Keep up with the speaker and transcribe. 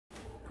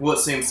What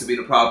seems to be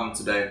the problem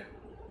today?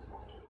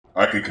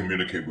 I can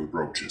communicate with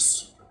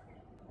roaches.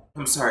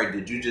 I'm sorry,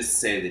 did you just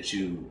say that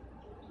you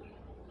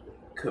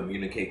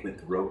communicate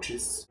with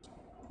roaches?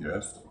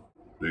 Yes.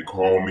 They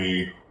call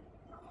me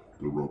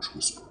the Roach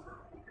Whisperer.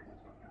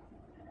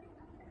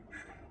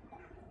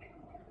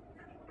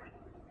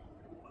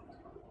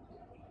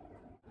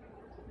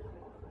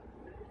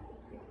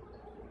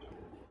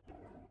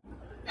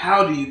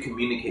 How do you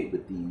communicate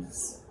with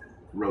these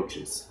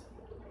roaches?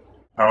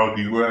 How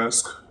do you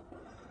ask?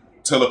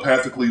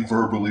 Telepathically,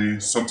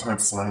 verbally,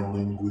 sometimes sign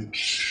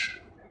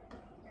language.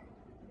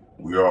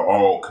 We are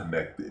all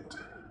connected.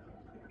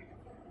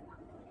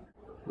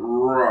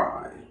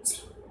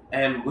 Right.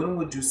 And when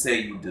would you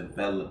say you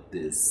developed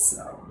this,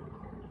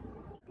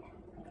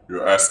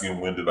 You're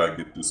asking when did I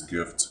get this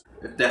gift?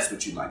 if that's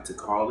what you like to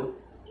call it?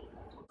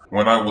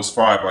 When I was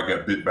 5, I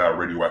got bit by a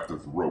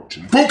radioactive roach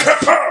and boom, cat,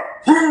 pow!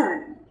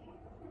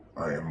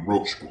 I am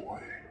Roach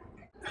Boy.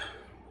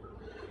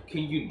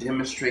 Can you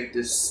demonstrate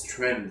this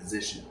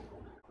transition?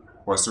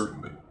 Why,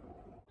 certainly.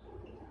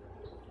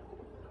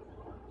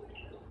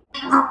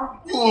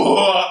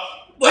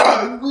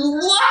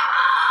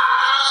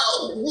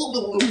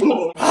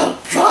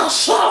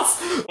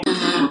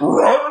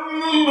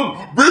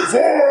 Run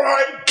before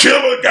I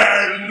kill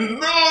again!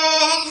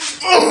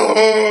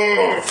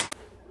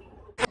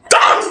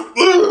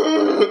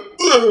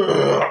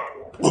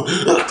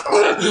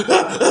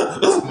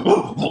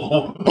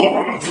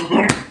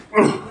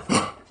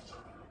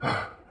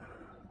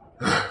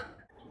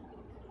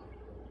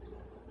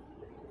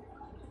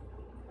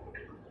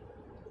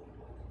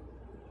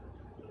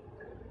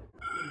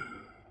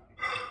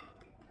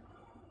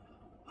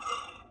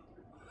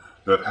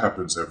 That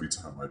happens every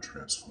time I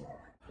transform.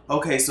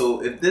 Okay,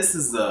 so if this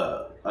is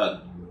a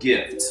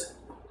gift,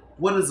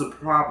 what is the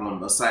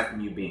problem aside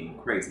from you being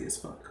crazy as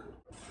fuck?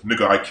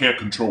 Nigga, I can't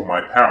control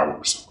my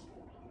powers.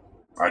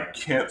 I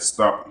can't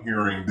stop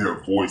hearing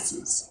their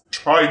voices.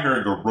 Try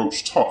hearing a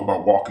roach talk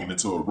about walking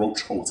into a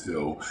roach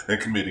hotel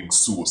and committing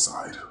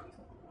suicide.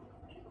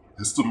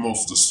 It's the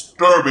most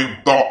disturbing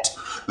thought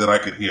that I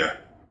could hear.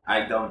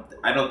 I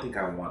don't think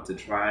I want to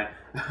try.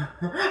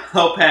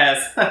 I'll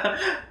pass.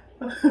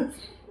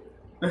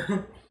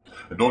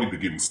 And don't even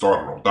get me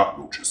started on dot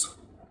roaches.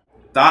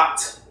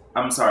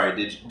 I'm sorry,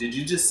 did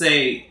you just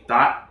say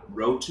dot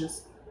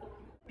roaches?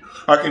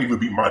 I can't even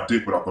beat my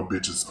dick without them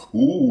bitches.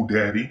 Ooh,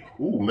 daddy.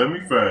 Ooh, let me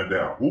find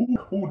out.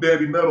 Ooh,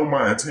 daddy, nut on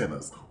my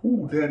antennas.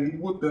 Ooh, daddy,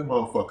 whip that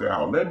motherfucker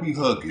out. Let me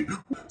hug it.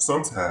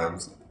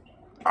 Sometimes,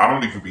 I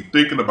don't even be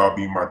thinking about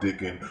beating my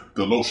dick and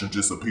the lotion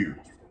just appears.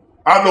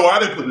 I know I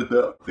didn't put it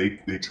there.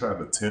 They try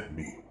to tempt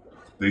me.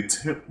 They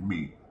tempt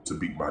me to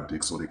beat my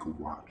dick so they could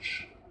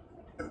watch.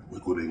 And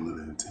wiggle their little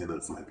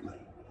antennas like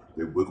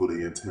they wiggle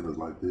their antennas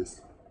like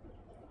this.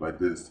 Like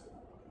this.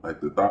 Like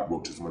the dot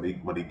roaches, when they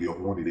get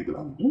horny, they be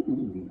like,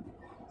 ooh,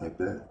 like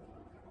that.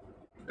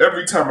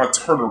 Every time I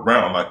turn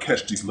around, I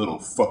catch these little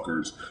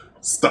fuckers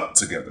stuck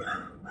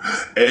together.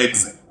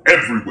 Eggs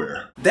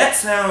everywhere. That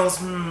sounds,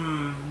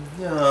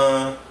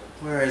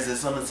 where is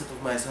this on the tip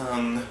of my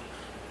tongue?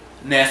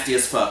 Nasty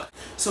as fuck.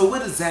 So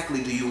what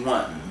exactly do you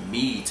want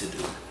me to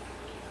do?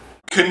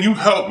 Can you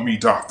help me,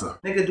 doctor?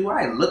 Nigga, do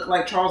I look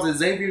like Charles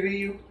Xavier to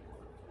you?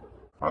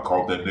 I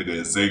called that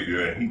nigga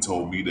Xavier and he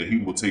told me that he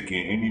will take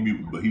in any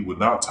mutant, but he would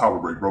not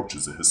tolerate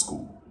roaches in his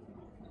school.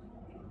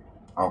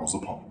 I was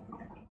appalled.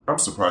 I'm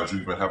surprised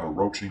you even have a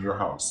roach in your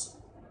house.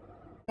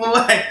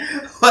 Why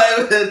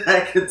would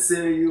I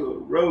consider you a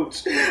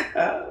roach?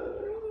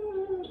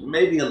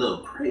 Maybe a little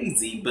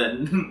crazy,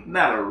 but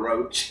not a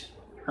roach.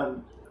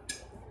 Let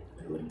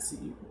me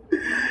see.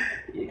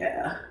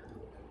 Yeah.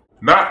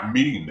 Not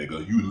me,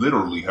 nigga. You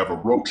literally have a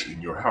roach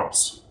in your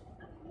house.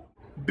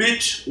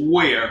 Bitch,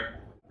 where?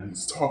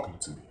 He's talking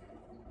to me.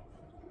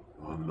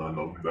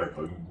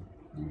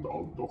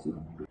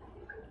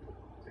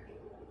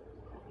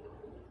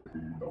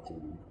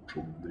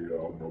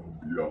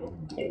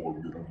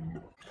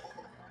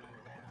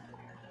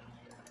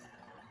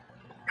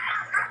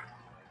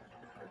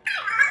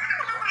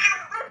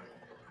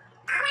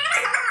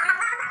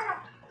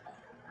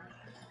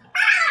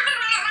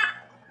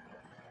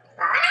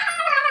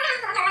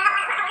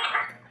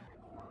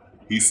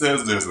 He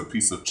says there's a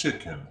piece of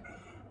chicken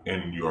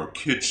in your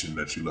kitchen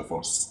that you left on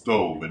the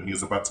stove, and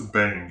he's about to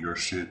bang your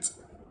shit.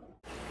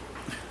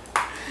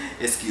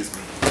 Excuse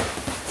me.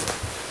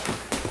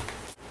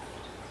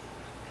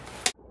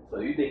 So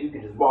you think you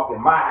can just walk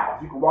in my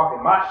house? You can walk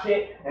in my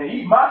shit and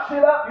eat my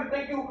shit up? You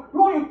think you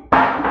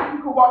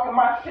can walk in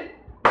my shit?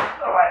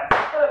 Alright,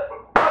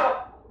 fuck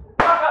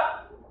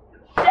up.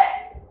 Shit.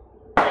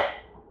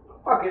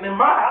 Fucking in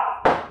my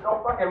house.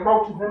 No fucking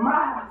roaches in my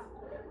house.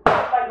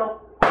 Like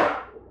no.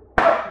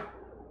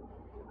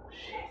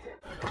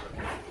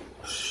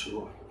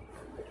 Sure.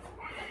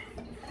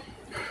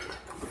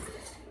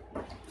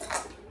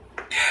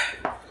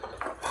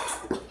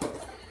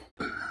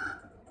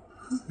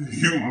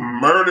 You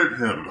murdered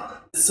him.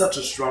 Such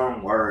a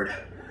strong word.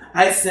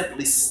 I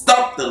simply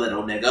stumped the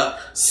little nigga,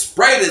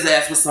 sprayed his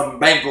ass with some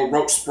Bangle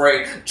Roach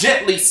spray,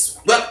 gently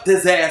swept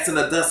his ass in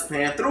the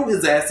dustpan, threw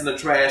his ass in the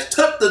trash,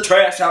 took the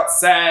trash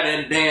outside,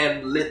 and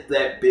then lit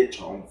that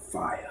bitch on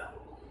fire.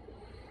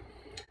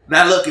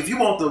 Now look, if you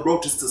want the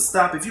roaches to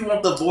stop, if you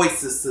want the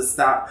voices to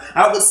stop,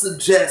 I would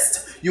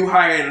suggest you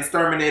hire an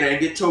exterminator and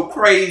get your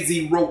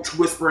crazy roach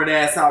whispering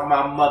ass out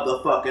my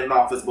motherfucking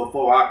office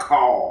before I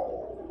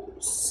call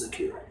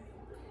security.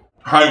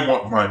 I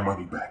want my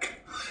money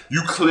back.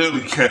 You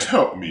clearly can't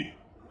help me.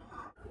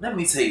 Let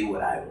me tell you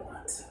what I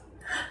want.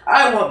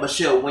 I want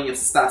Michelle Williams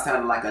to stop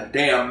sounding like a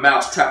damn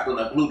mouse trapped on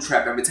a glue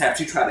trap every time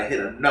she try to hit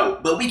a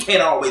note, but we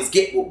can't always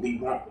get what we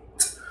want.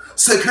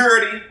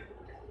 Security.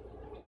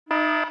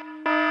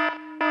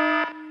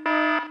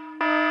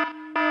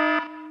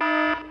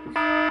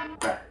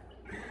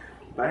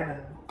 Bye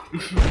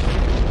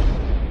now.